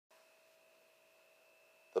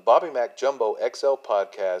The Bobby Mac Jumbo XL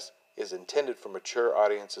podcast is intended for mature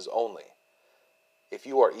audiences only. If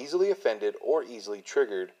you are easily offended or easily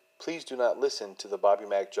triggered, please do not listen to the Bobby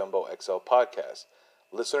Mac Jumbo XL podcast.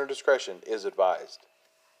 Listener discretion is advised.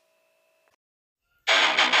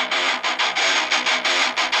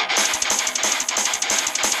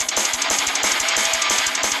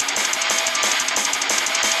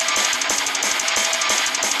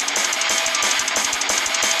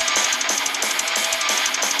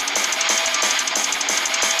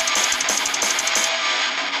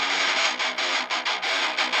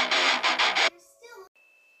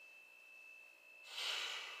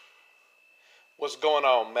 What's going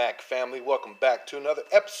on, Mac family? Welcome back to another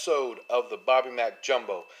episode of the Bobby Mac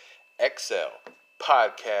Jumbo XL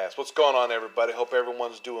podcast. What's going on, everybody? Hope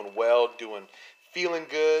everyone's doing well, feeling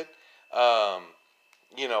good.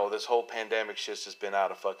 This whole pandemic shit's just been out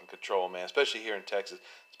of fucking control, man. Especially here in Texas,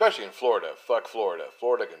 especially in Florida. Fuck Florida.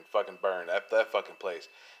 Florida can fucking burn that fucking place.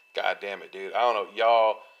 God damn it, dude. I don't know,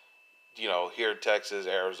 y'all. Here in Texas,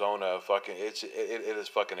 Arizona, fucking, it is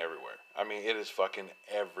fucking everywhere. I mean, it is fucking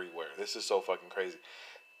everywhere. This is so fucking crazy.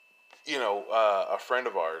 A friend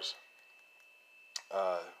of ours,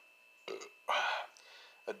 a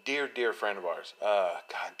dear friend of ours,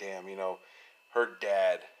 goddamn, her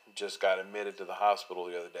dad just got admitted to the hospital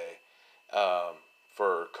the other day,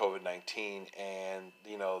 for COVID-19, and,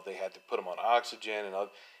 they had to put him on oxygen, and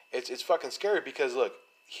it's fucking scary because, look,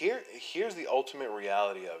 here's the ultimate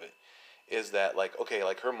reality of it. Is that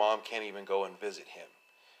like her mom can't even go and visit him.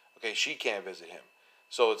 Okay, she can't visit him.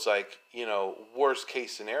 So it's like, worst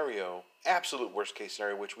case scenario, absolute worst case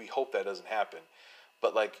scenario, which we hope that doesn't happen.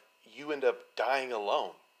 But like, you end up dying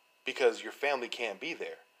alone because your family can't be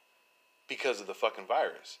there because of the fucking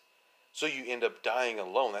virus. So you end up dying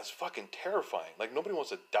alone. That's fucking terrifying. Like, nobody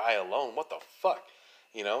wants to die alone. What the fuck?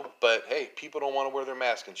 But hey, people don't want to wear their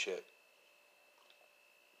mask and shit.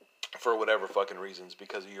 For whatever fucking reasons,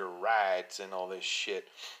 because of your rights and all this shit.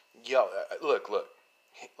 Yo, look,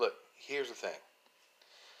 here's the thing.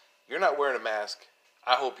 You're not wearing a mask.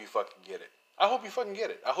 I hope you fucking get it. I hope you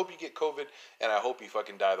get COVID, and I hope you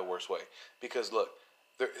fucking die the worst way. Because look,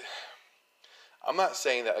 I'm not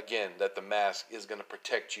saying that, again, that the mask is going to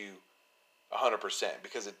protect you 100%,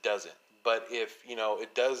 because it doesn't. But if,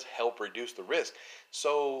 it does help reduce the risk.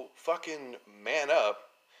 So fucking man up.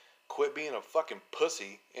 Quit being a fucking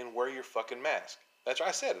pussy and wear your fucking mask. That's what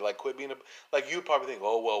I said. Like, quit being you would probably think,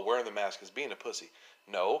 oh, well, wearing the mask is being a pussy.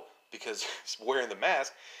 No, because wearing the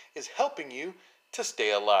mask is helping you to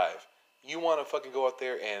stay alive. You want to fucking go out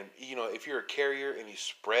there and, if you're a carrier and you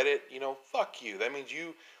spread it, fuck you. That means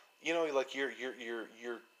you're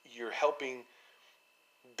helping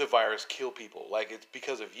the virus kill people. Like, it's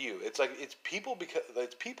because of you. It's like, it's people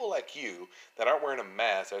like you that aren't wearing a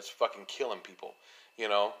mask that's fucking killing people.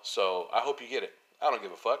 So I hope you get it. I don't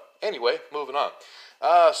give a fuck. Anyway, moving on.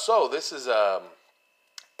 So this is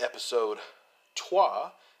episode 3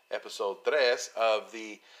 of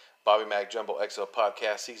the Bobby Mac Jumbo XL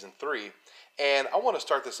podcast, season 3, and I want to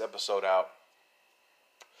start this episode out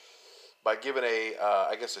by giving a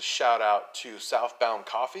shout out to Southbound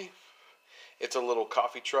Coffee. It's a little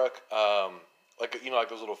coffee truck, like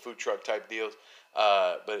those little food truck type deals,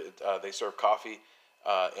 but they serve coffee.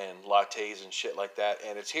 And lattes and shit like that,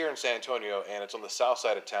 and it's here in San Antonio, and it's on the south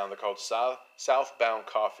side of town. They're called Southbound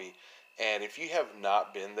Coffee, and if you have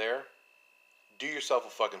not been there, do yourself a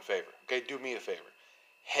fucking favor, okay? Do me a favor,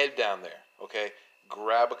 head down there, okay?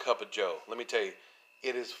 Grab a cup of Joe. Let me tell you,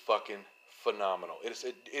 it is fucking phenomenal. It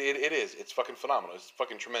is. It's fucking phenomenal. It's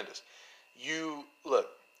fucking tremendous. You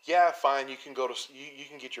look. Yeah, fine. You can go to you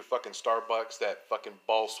can get your fucking Starbucks, that fucking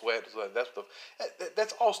ball sweat.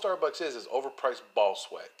 That's all Starbucks is overpriced ball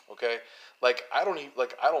sweat. Okay, like I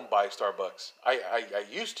don't buy Starbucks. I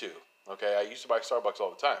used to. Okay, I used to buy Starbucks all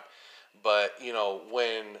the time, but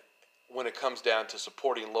when it comes down to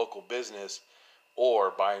supporting local business or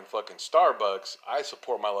buying fucking Starbucks, I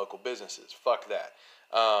support my local businesses. Fuck that.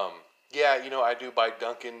 I do buy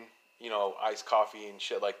Dunkin', iced coffee and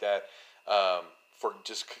shit like that. For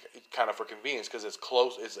just kind of for convenience, because it's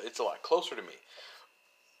close. It's a lot closer to me.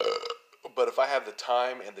 But if I have the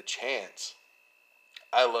time and the chance,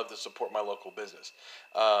 I love to support my local business.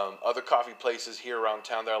 Other coffee places here around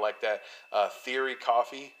town that are like that. Theory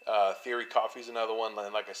Coffee. Theory Coffee is another one.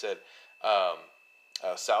 And like I said,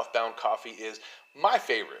 Southbound Coffee is my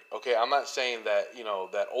favorite. Okay, I'm not saying that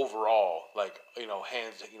that overall,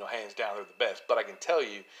 hands down they're the best. But I can tell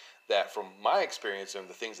you that from my experience and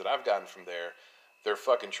the things that I've gotten from there, they're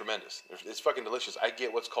fucking tremendous. It's fucking delicious. I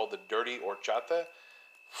get what's called the dirty horchata.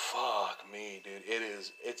 Fuck me, dude. It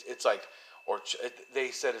is. It's like, or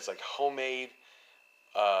they said it's like homemade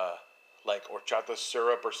like horchata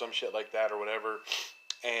syrup or some shit like that or whatever,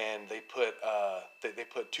 and they put they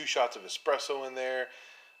put 2 shots of espresso in there.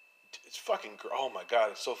 It's fucking oh my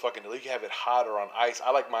god, it's so fucking delicious. You can have it hot or on ice.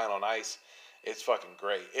 I like mine on ice. It's fucking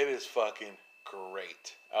great. It is fucking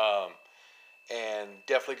great. And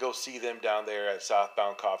definitely go see them down there at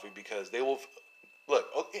Southbound Coffee because they will look.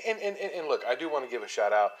 And look, I do want to give a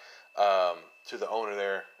shout out to the owner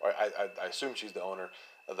there. Or I assume she's the owner,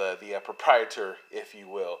 the proprietor, if you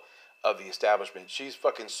will, of the establishment. She's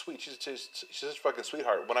fucking sweet. She's such a fucking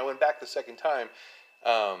sweetheart. When I went back the second time,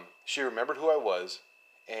 she remembered who I was,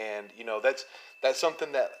 and that's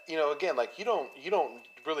something that again, like you don't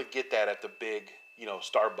really get that at the big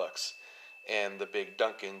Starbucks and the big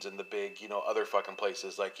Dunkins and the big other fucking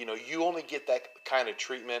places. Like you only get that kind of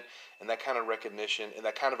treatment and that kind of recognition and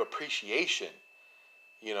that kind of appreciation.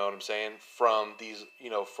 You know what I'm saying? From these,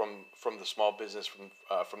 from the small business,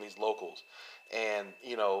 from these locals, and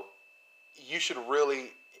you should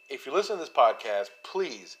really, if you're listening to this podcast,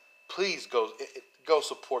 please go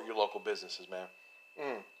support your local businesses, man.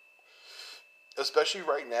 Especially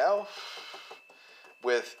right now,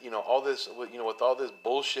 with all this, with all this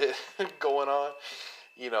bullshit going on,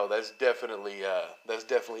 that's definitely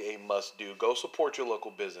a must do. Go support your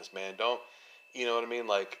local business, man. Don't, you know what I mean?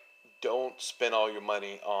 Like, don't spend all your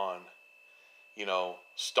money on,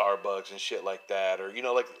 Starbucks and shit like that, or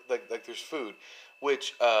like there's food,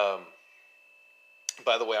 which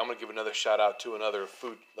by the way, I'm gonna give another shout out to another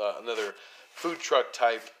food truck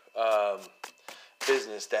type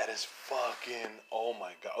business that is fucking, oh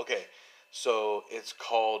my god. Okay, so it's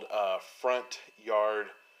called Front Yard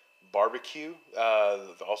Barbecue.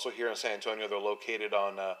 Also here in San Antonio, they're located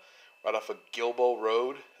on right off of Gilbo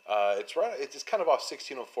Road. It's just kind of off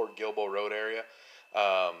 1604 Gilbo Road area,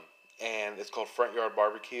 and it's called Front Yard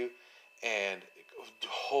Barbecue. And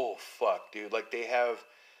oh fuck, dude, like they have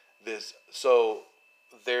this. So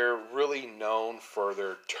they're really known for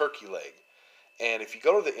their turkey leg. And if you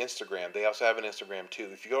go to the Instagram, they also have an Instagram too.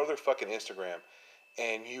 If you go to their fucking Instagram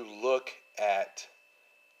and you look at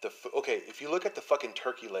if you look at the fucking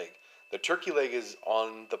turkey leg, the turkey leg is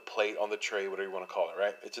on the plate, on the tray, whatever you want to call it,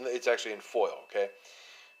 right? It's actually in foil, okay?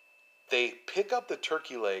 They pick up the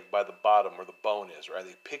turkey leg by the bottom where the bone is, right?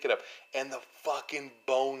 They pick it up and the fucking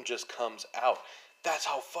bone just comes out. That's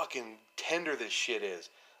how fucking tender this shit is.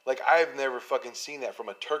 Like, I've never fucking seen that from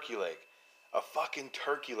a turkey leg. A fucking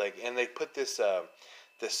turkey leg. And they put this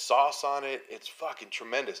this sauce on it. It's fucking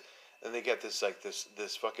tremendous. And they get this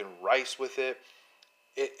this fucking rice with it.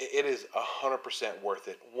 It is 100% worth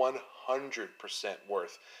it. 100%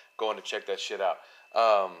 worth going to check that shit out.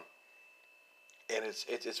 And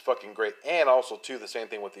it's fucking great. And also too, the same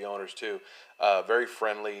thing with the owners too. Very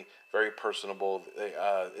friendly, very personable.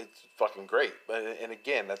 It's fucking great. And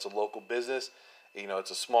again, that's a local business.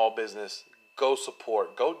 It's a small business. Go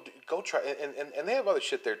support. Go try. And they have other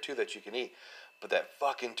shit there too that you can eat. But that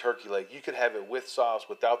fucking turkey leg, you could have it with sauce,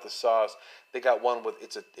 without the sauce. They got one with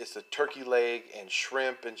it's a turkey leg and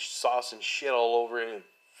shrimp and sauce and shit all over it. And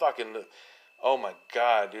fucking, oh my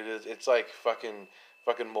god, dude, it's like fucking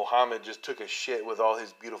Muhammad just took a shit with all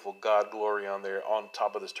his beautiful God glory on there on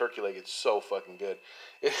top of this turkey leg. It's so fucking good.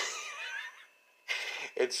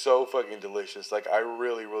 It's so fucking delicious. Like, I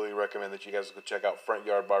really, really recommend that you guys go check out Front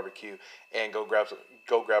Yard Barbecue and go grab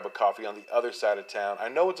a coffee on the other side of town. I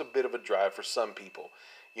know it's a bit of a drive for some people,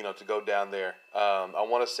 to go down there. I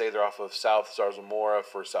want to say they're off of South Zarzamora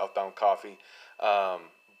for Southbound Coffee.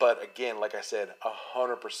 But again, like I said,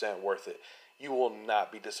 100% worth it. You will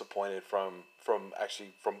not be disappointed from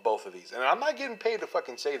both of these. And I'm not getting paid to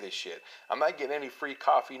fucking say this shit. I'm not getting any free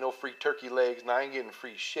coffee, no free turkey legs, and I ain't getting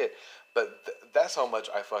free shit. But that's how much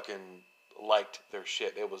I fucking liked their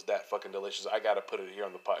shit. It was that fucking delicious. I gotta put it here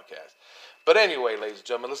on the podcast. But anyway, ladies and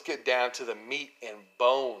gentlemen, let's get down to the meat and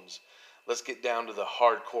bones. Let's get down to the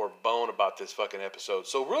hardcore bone about this fucking episode.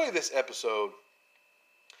 So really, this episode,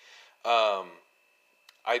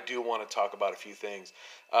 I do want to talk about a few things.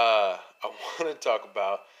 I want to talk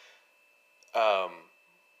about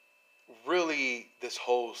really this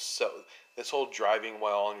whole driving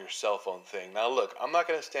while on your cell phone thing. Now, look, I'm not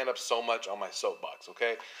going to stand up so much on my soapbox,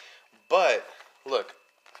 okay? But look,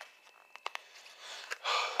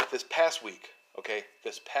 this past week,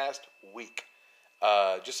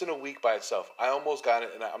 just in a week by itself, I almost got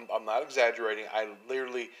it, and I'm not exaggerating.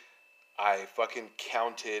 I fucking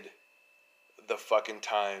counted the fucking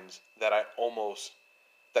times that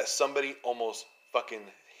somebody almost fucking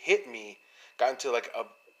hit me, got into like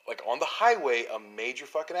on the highway, a major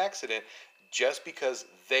fucking accident, just because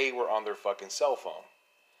they were on their fucking cell phone.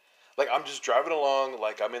 Like I'm just driving along,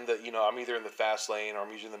 like I'm in the, I'm either in the fast lane or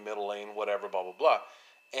I'm usually in the middle lane, whatever, blah blah blah.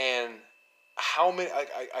 And how many?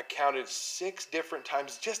 I counted 6 different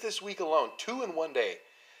times just this week alone, 2 in one day,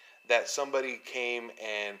 that somebody came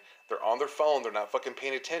and they're on their phone, they're not fucking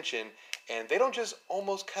paying attention, and they don't just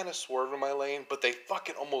almost kind of swerve in my lane, but they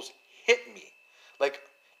fucking almost hit me. Like,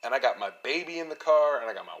 and I got my baby in the car, and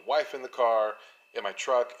I got my wife in the car, in my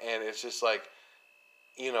truck, and it's just like,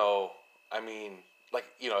 you know, I mean, like,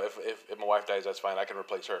 if my wife dies, that's fine, I can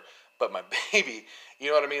replace her. But my baby, you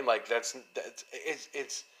know what I mean? Like,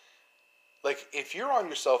 it's like if you're on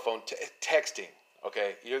your cell phone texting,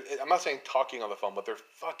 okay, I'm not saying talking on the phone, but they're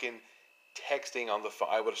fucking texting on the phone.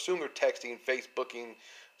 I would assume they're texting, Facebooking,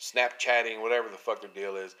 Snapchatting, whatever the fuck their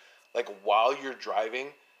deal is. Like while you're driving,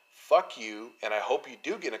 fuck you, and I hope you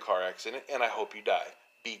do get in a car accident, and I hope you die.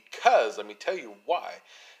 Because let me tell you why.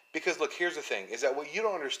 Because look, here's the thing: is that what you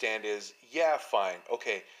don't understand is, yeah, fine,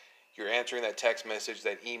 okay, you're answering that text message,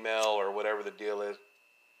 that email, or whatever the deal is.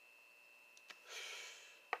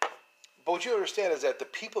 But what you understand is that the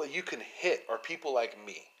people that you can hit are people like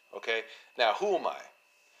me. Okay? Now, who am I?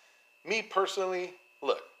 Me personally,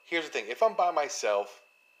 look, here's the thing. If I'm by myself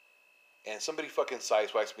and somebody fucking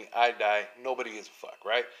sideswipes me, I die. Nobody gives a fuck,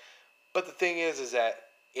 right? But the thing is that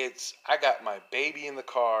I got my baby in the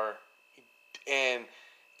car, and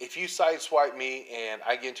if you sideswipe me and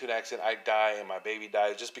I get into an accident, I die, and my baby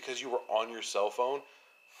dies just because you were on your cell phone,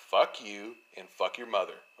 fuck you and fuck your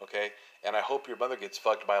mother, okay? And I hope your mother gets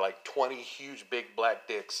fucked by like 20 huge big black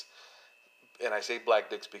dicks. And I say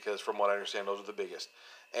black dicks because from what I understand, those are the biggest.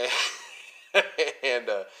 And, and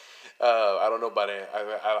I don't know about it.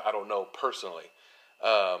 I don't know personally.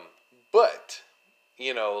 But,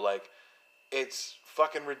 like it's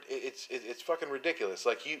fucking, it's fucking ridiculous.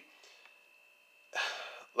 Like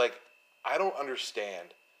like I don't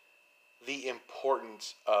understand the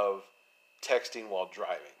importance of texting while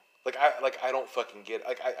driving. I don't fucking get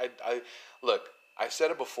it. I look, I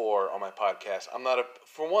said it before on my podcast. I'm not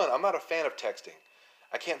a fan of texting.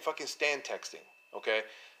 I can't fucking stand texting. Okay.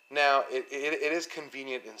 Now it is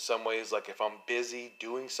convenient in some ways. Like if I'm busy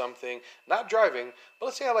doing something, not driving, but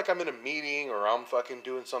let's say I'm in a meeting or I'm fucking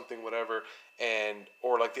doing something, whatever,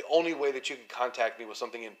 or like the only way that you can contact me with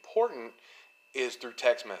something important is through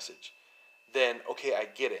text message. Then okay, I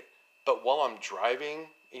get it. But while I'm driving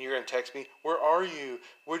and you're going to text me, where are you?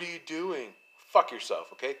 What are you doing? Fuck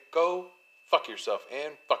yourself, okay? Go fuck yourself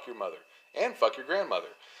and fuck your mother and fuck your grandmother,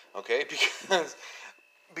 okay?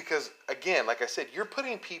 Because again, like I said, you're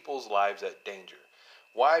putting people's lives at danger.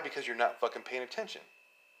 Why? Because you're not fucking paying attention.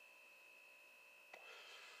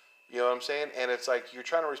 You know what I'm saying? And it's like you're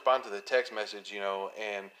trying to respond to the text message,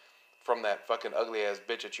 and from that fucking ugly ass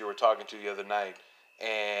bitch that you were talking to the other night,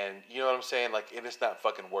 and you know what I'm saying? Like, and it's not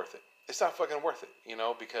fucking worth it. It's not fucking worth it,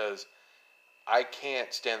 because I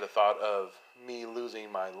can't stand the thought of me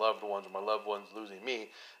losing my loved ones or my loved ones losing me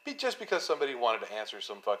just because somebody wanted to answer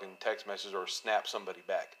some fucking text message or snap somebody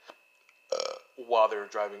back while they were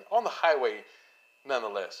driving on the highway,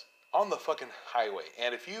 nonetheless. On the fucking highway.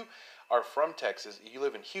 And if you are from Texas, you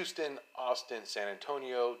live in Houston, Austin, San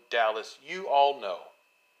Antonio, Dallas, you all know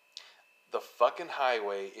the fucking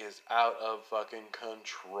highway is out of fucking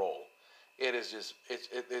control. It is just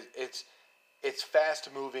it's fast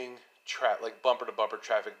moving like bumper to bumper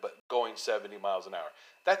traffic, but going 70 miles an hour.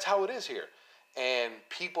 That's how it is here, and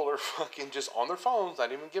people are fucking just on their phones,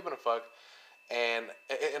 not even giving a fuck. And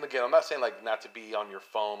again, I'm not saying like not to be on your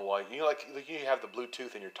phone while like you have the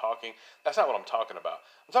Bluetooth and you're talking. That's not what I'm talking about.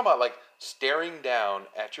 I'm talking about like staring down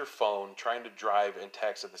at your phone, trying to drive and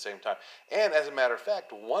text at the same time. And as a matter of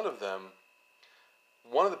fact, one of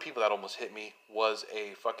the people that almost hit me was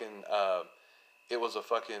a fucking it was a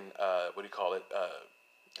fucking what do you call it,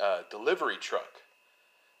 delivery truck.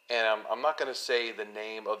 And I'm not going to say the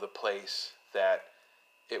name of the place that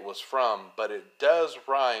it was from, but it does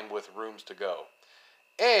rhyme with Rooms to Go.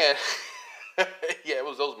 And yeah, it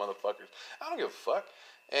was those motherfuckers. I don't give a fuck.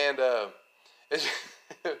 And it's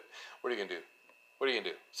what are you gonna do? What are you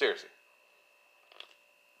gonna do? Seriously.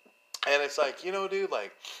 And it's like, dude,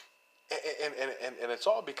 like, and it's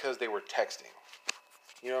all because they were texting.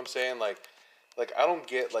 You know what I'm saying? Like I don't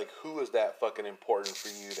get like who is that fucking important for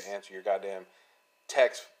you to answer your goddamn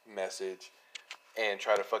text message and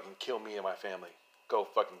try to fucking kill me and my family. Go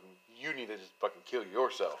fucking, you need to just fucking kill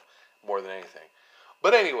yourself more than anything.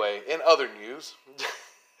 But anyway, in other news,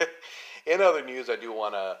 I do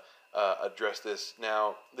want to address this.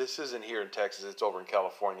 Now, this isn't here in Texas, it's over in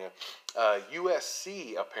California.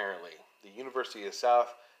 USC, apparently, the University of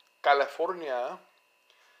South California,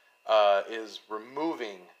 is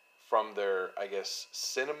removing from their, I guess,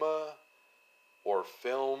 cinema or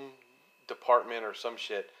film department or some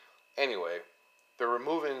shit. Anyway, they're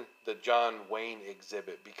removing the John Wayne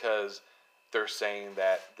exhibit because they're saying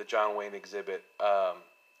that the John Wayne exhibit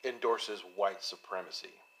endorses white supremacy.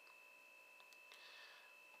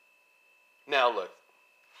 Now, look,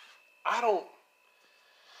 I don't.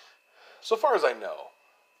 So far as I know,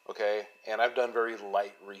 okay, and I've done very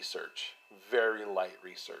light research. Very light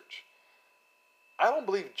research. I don't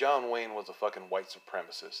believe John Wayne was a fucking white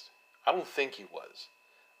supremacist. I don't think he was.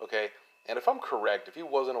 Okay? And if I'm correct, if he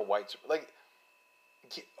wasn't a white like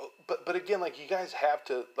but again, like, you guys have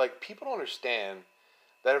to, like, people don't understand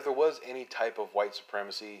that if there was any type of white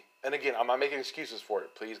supremacy, and again, I'm not making excuses for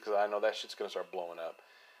it, please, because I know that shit's gonna start blowing up.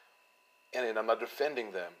 And I'm not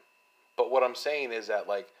defending them. But what I'm saying is that,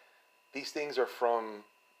 like, these things are from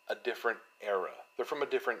a different era. They're from a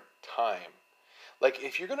different time. Like,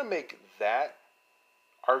 if you're gonna make that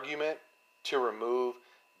argument to remove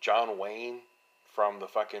John Wayne from the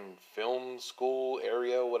fucking film school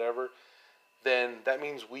area, whatever, then that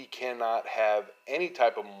means we cannot have any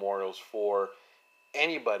type of memorials for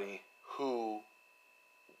anybody who,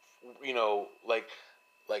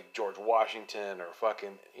 like George Washington or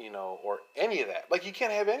fucking, or any of that. Like, you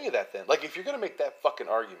can't have any of that then. Like, if you're gonna make that fucking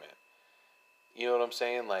argument, you know what I'm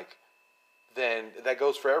saying? Like, then that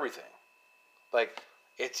goes for everything. Like,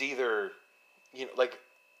 it's either, like,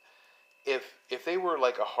 if they were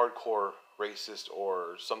like a hardcore racist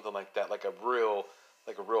or something like that, like a real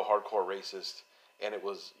hardcore racist, and it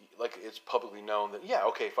was like, it's publicly known, that yeah,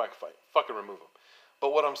 okay, fine, fucking remove him.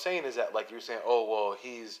 But what I'm saying is that, like, you're saying, oh well,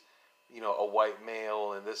 he's a white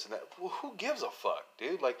male and this and that. Well, who gives a fuck,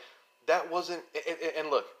 dude? Like, that wasn't. And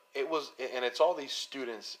look, it was, and it's all these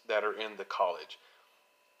students that are in the college.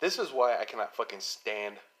 This is why I cannot fucking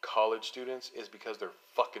stand college students, is because they're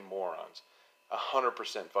fucking morons.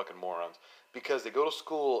 100% fucking morons. Because they go to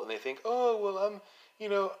school and they think, oh, well,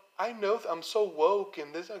 I know I'm so woke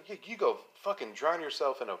and this. You go fucking drown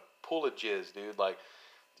yourself in a pool of jizz, dude. Like,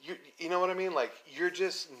 you know what I mean? Like, you're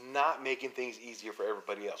just not making things easier for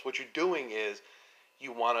everybody else. What you're doing is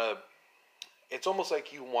it's almost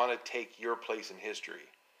like you want to take your place in history.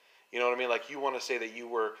 You know what I mean? Like, you want to say that you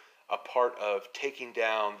were a part of taking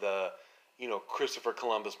down the, Christopher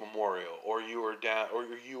Columbus Memorial, or you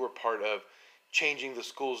were part of changing the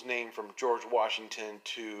school's name from George Washington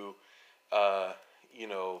to,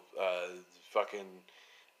 fucking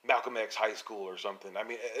Malcolm X High School or something. I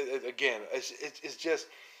mean, again, it's just,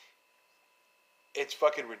 it's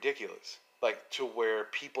fucking ridiculous. Like, to where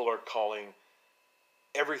people are calling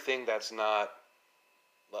everything that's not,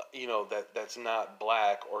 that's not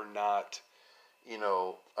black or not,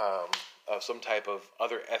 of some type of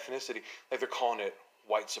other ethnicity, like, they're calling it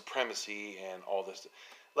white supremacy and all this.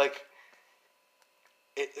 Like,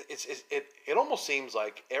 it almost seems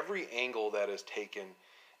like every angle that is taken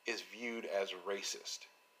is viewed as racist.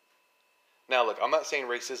 Now, look, I'm not saying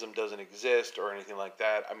racism doesn't exist or anything like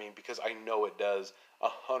that. I mean, because I know it does.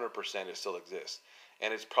 100% it still exists.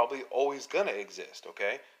 And it's probably always going to exist,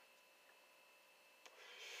 okay?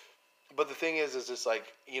 But the thing is it's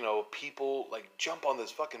like, people, like, jump on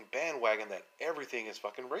this fucking bandwagon that everything is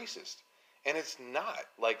fucking racist. And it's not.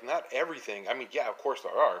 Like, not everything. I mean, yeah, of course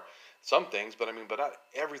there are some things, but not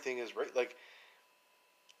everything is right. Like,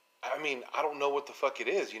 I mean, I don't know what the fuck it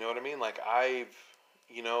is, you know what I mean? Like, I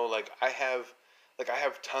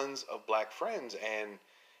have tons of black friends, and,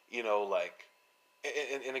 like,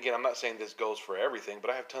 and again, I'm not saying this goes for everything, but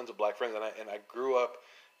I have tons of black friends, and I grew up,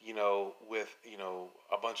 with,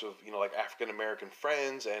 a bunch of, like, African American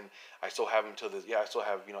friends, and I still have them to this. Yeah, I still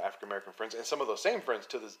have, African American friends, and some of those same friends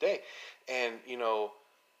to this day, and,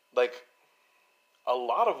 like, a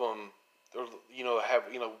lot of them, have,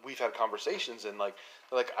 we've had conversations, and like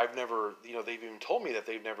I've never, they've even told me that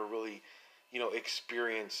they've never really,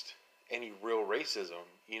 experienced any real racism.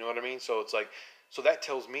 You know what I mean? So it's like, so that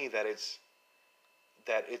tells me that it's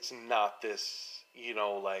not this,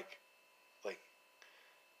 like,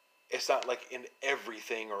 it's not like in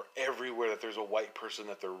everything or everywhere that there's a white person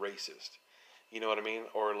that they're racist. You know what I mean?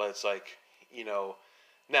 Or let's, like,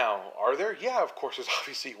 now, are there? Yeah, of course, there's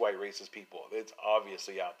obviously white racist people. It's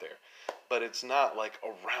obviously out there. But it's not, like,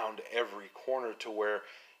 around every corner to where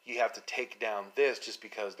you have to take down this just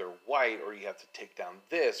because they're white, or you have to take down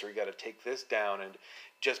this, or you got to take this down, and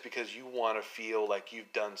just because you want to feel like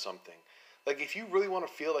you've done something. Like, if you really want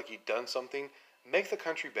to feel like you've done something, make the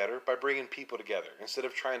country better by bringing people together instead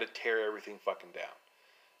of trying to tear everything fucking down.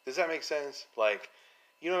 Does that make sense? Like,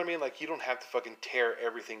 you know what I mean? Like, you don't have to fucking tear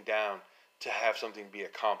everything down to have something be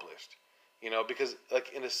accomplished. Because,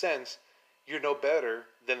 like, in a sense, you're no better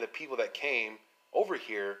than the people that came over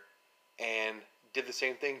here and did the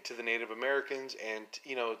same thing to the Native Americans, and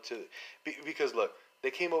because look,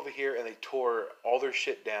 they came over here and they tore all their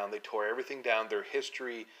shit down. They tore everything down, their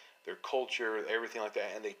history, their culture, everything like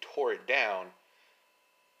that, and they tore it down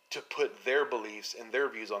to put their beliefs and their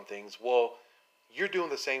views on things. Well, you're doing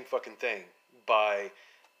the same fucking thing by,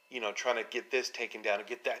 trying to get this taken down and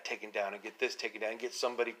get that taken down and get this taken down and get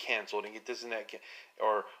somebody canceled and get this and that,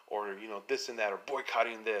 or this and that, or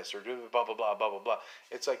boycotting this, or doing blah, blah, blah, blah, blah, blah.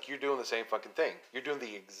 It's like you're doing the same fucking thing. You're doing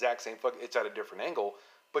the exact same it's at a different angle,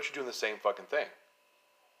 but you're doing the same fucking thing.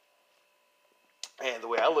 And the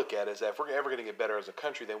way I look at it is that if we're ever going to get better as a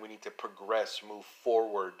country, then we need to progress, move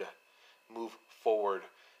forward.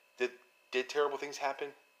 Did terrible things happen?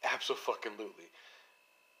 Absolutely.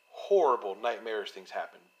 Horrible, nightmarish things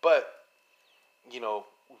happen. But,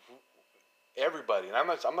 everybody, and I'm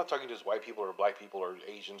not talking just white people or black people or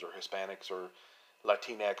Asians or Hispanics or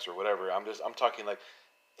Latinx or whatever. I'm talking like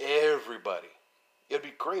everybody. It'd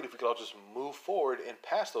be great if we could all just move forward and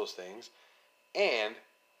past those things and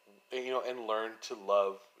learn to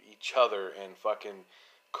love each other and fucking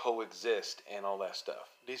coexist and all that stuff.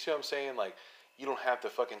 Do you see what I'm saying? Like, you don't have to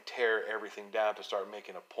fucking tear everything down to start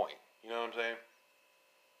making a point. You know what I'm saying?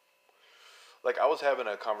 Like, I was having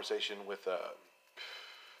a conversation with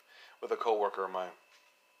a coworker of mine,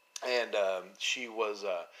 and she was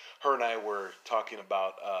her and I were talking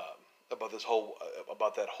about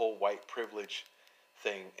that whole white privilege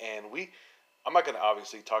thing, and I'm not gonna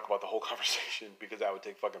obviously talk about the whole conversation because that would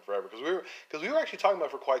take fucking forever, because we were actually talking about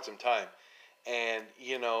it for quite some time, and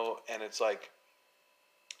and it's like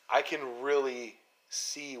I can really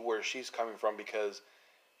see where she's coming from, because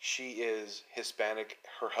she is Hispanic,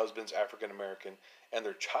 her husband's African American, and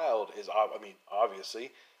their child is,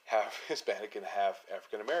 obviously, half Hispanic and half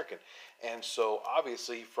African American. And so,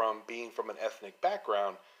 obviously, from being from an ethnic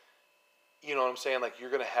background, you know what I'm saying? Like, you're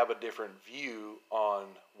going to have a different view on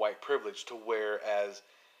white privilege, to whereas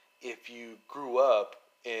if you grew up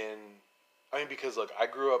because, look, I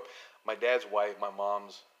grew up, my dad's white, my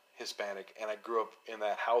mom's Hispanic, and I grew up in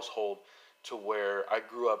that household to where I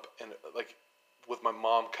grew up in, like, with my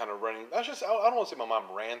mom kind of running, I don't want to say my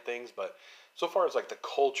mom ran things, but so far as like the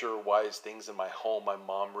culture-wise things in my home, my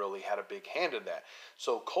mom really had a big hand in that.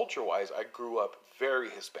 So culture-wise, I grew up very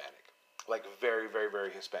Hispanic, like very, very, very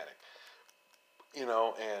Hispanic,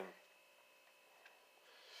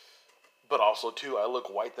 but also too, I look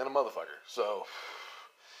white than a motherfucker. So,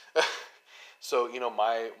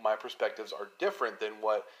 my perspectives are different than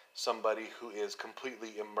what somebody who is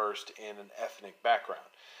completely immersed in an ethnic background.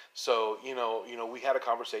 So, we had a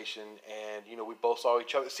conversation, and, we both saw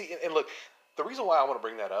each other. See, and look, the reason why I want to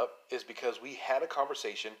bring that up is because we had a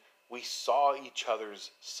conversation, we saw each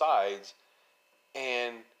other's sides,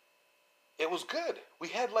 and it was good. We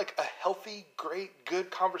had like a healthy, great,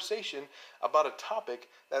 good conversation about a topic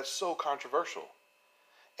that's so controversial.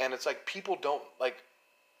 And it's like people don't, like,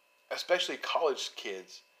 especially college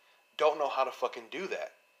kids, don't know how to fucking do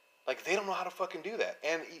that. Like, they don't know how to fucking do that.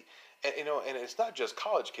 And and it's not just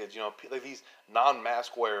college kids, like these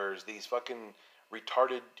non-mask wearers, these fucking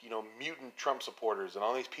retarded, mutant Trump supporters, and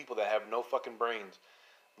all these people that have no fucking brains.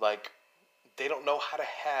 Like, they don't know how to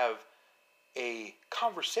have a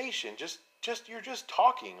conversation. You're just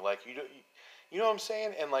talking. Like, you know what I'm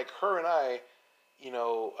saying? And like her and I,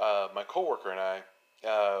 my coworker and I,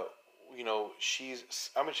 she's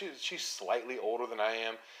slightly older than I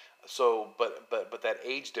am. So, but that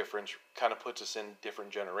age difference kind of puts us in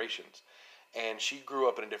different generations, and she grew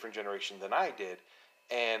up in a different generation than I did,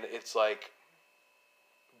 and it's like,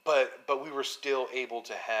 but we were still able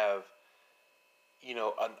to have,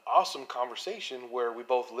 an awesome conversation where we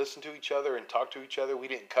both listened to each other and talked to each other. We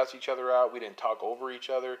didn't cuss each other out. We didn't talk over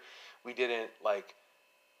each other. We didn't, like,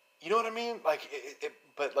 you know what I mean? Like,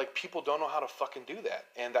 but like, people don't know how to fucking do that,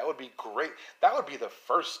 and that would be great. That would be the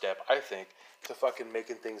first step, I think, to fucking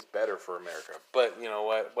making things better for America. But you know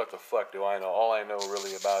what? What the fuck do I know? All I know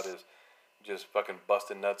really about is just fucking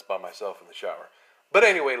busting nuts by myself in the shower. But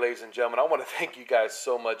anyway, ladies and gentlemen, I want to thank you guys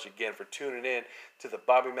so much again for tuning in to the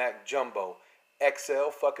Bobby Mack Jumbo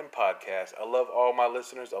XL fucking podcast. I love all my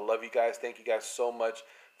listeners. I love you guys. Thank you guys so much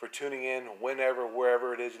for tuning in whenever,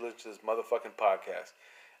 wherever it is you listen to this motherfucking podcast.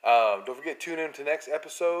 Don't forget, tune in to next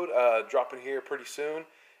episode, dropping here pretty soon,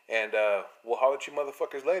 and we'll holler at you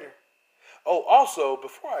motherfuckers later. Oh, also,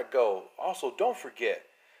 before I go, don't forget,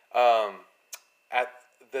 at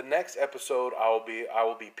the next episode, I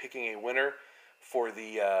will be picking a winner for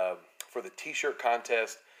the t-shirt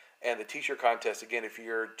contest. And the t-shirt contest, again, if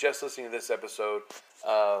you're just listening to this episode,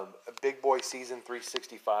 Big Boy Season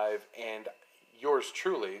 365 and yours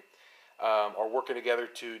truly are working together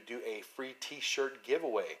to do a free t-shirt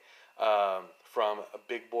giveaway. from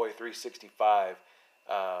Big Boy 365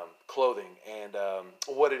 clothing. And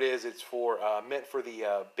what it is, it's for meant for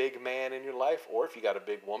the big man in your life, or if you got a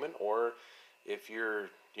big woman, or if you're,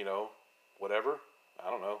 whatever, I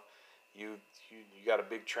don't know, you got a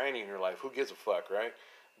big tranny in your life. Who gives a fuck, right?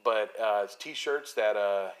 But it's T-shirts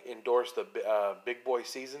that endorse the Big Boy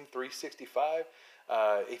Season 365.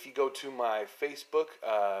 If you go to my Facebook,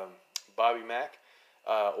 Bobby Mack,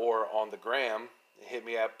 or on the gram, hit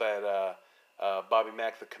me up at Bobby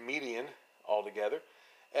Mack the Comedian altogether.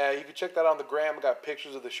 You can check that on the gram. I got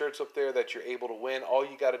pictures of the shirts up there that you're able to win. All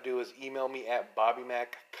you got to do is email me at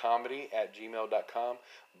bobbymaccomedy@gmail.com.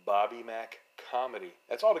 BobbyMaccomedy.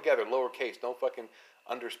 That's all together, lowercase. Don't fucking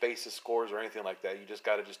underspaces, scores, or anything like that. You just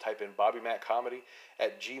got to just type in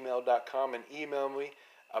bobbymaccomedy@gmail.com and email me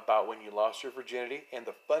about when you lost your virginity, and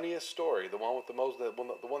the funniest story, the one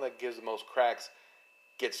that gives the most cracks,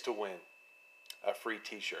 gets to win a free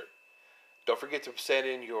T-shirt. Don't forget to send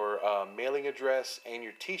in your mailing address and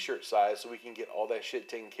your T-shirt size so we can get all that shit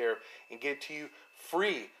taken care of and get it to you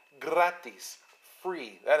free, gratis,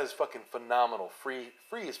 free. That is fucking phenomenal. Free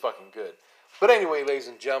is fucking good. But anyway, ladies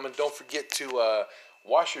and gentlemen, don't forget to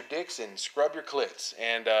wash your dicks and scrub your clits.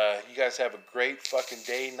 And you guys have a great fucking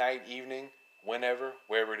day, night, evening, whenever,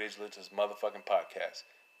 wherever it is, listen to this motherfucking podcast.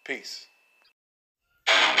 Peace.